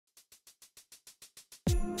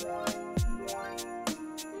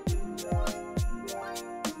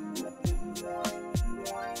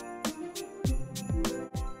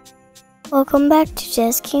Welcome back to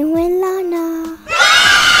Just King with Lana.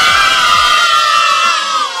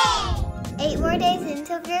 8 more days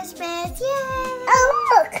until Christmas. Yay!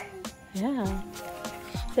 Oh, look! Yeah.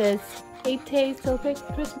 It says 8 days till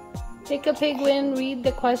Christmas. Pick a pig win. Read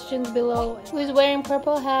the questions below. Who is wearing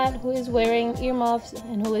purple hat? Who is wearing earmuffs?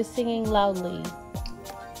 And who is singing loudly?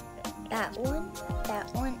 That one,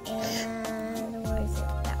 and where is it?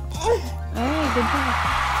 That one. Alright, good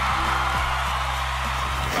job.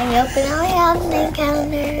 I'm opening my advent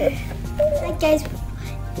calendar. Hi guys,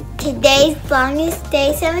 today's vlog is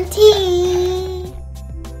day 17.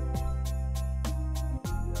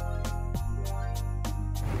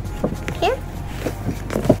 Here.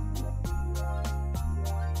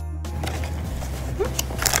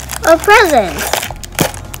 Oh, presents.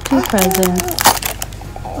 2 presents.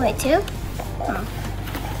 Wait, 2? Oh.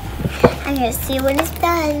 I'm gonna see when it's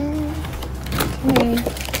done.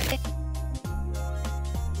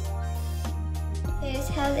 Here's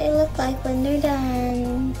how they look like when they're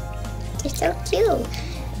done. They're so cute.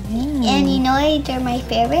 And you know why they're my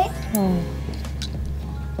favorite? Oh.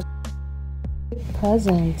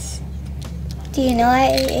 Presents. Do you know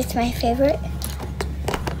why it's my favorite?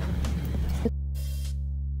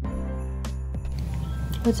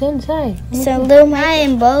 What's inside? So Luma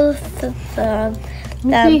in both of them.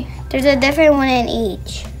 There's a different one in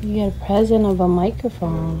each. You got a present of a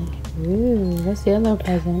microphone. Ooh, what's the other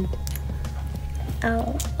present?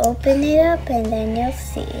 I'll open it up and then you'll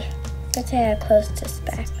see. Let's say I close this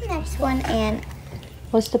back. Next one, and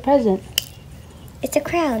What's the present? it's a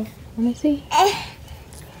crown. Let me see.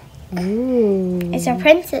 Ooh. It's a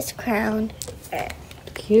princess crown.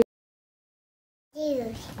 Cute.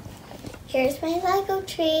 Here's my Lego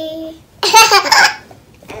tree. I'm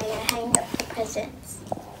gonna hang up the presents.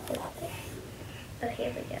 Oh,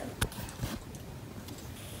 here we go.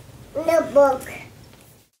 Notebook.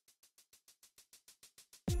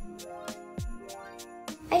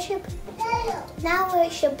 Now I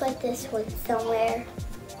should put this one somewhere.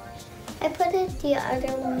 I put it the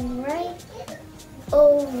other one right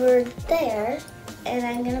over there, and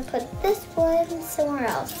I'm gonna put this one somewhere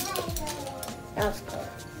else. That was cool.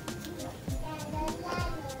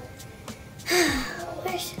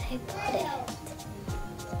 Where should I put it?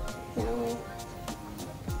 No.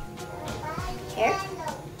 Here?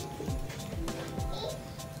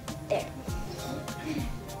 There.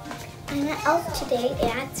 I'm out today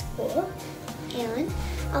at school, and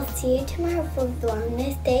I'll see you tomorrow for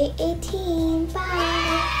Vlogmas Day 18. Bye!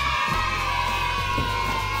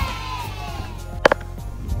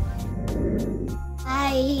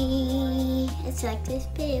 Bye! It's like this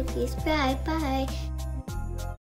video, please. Bye.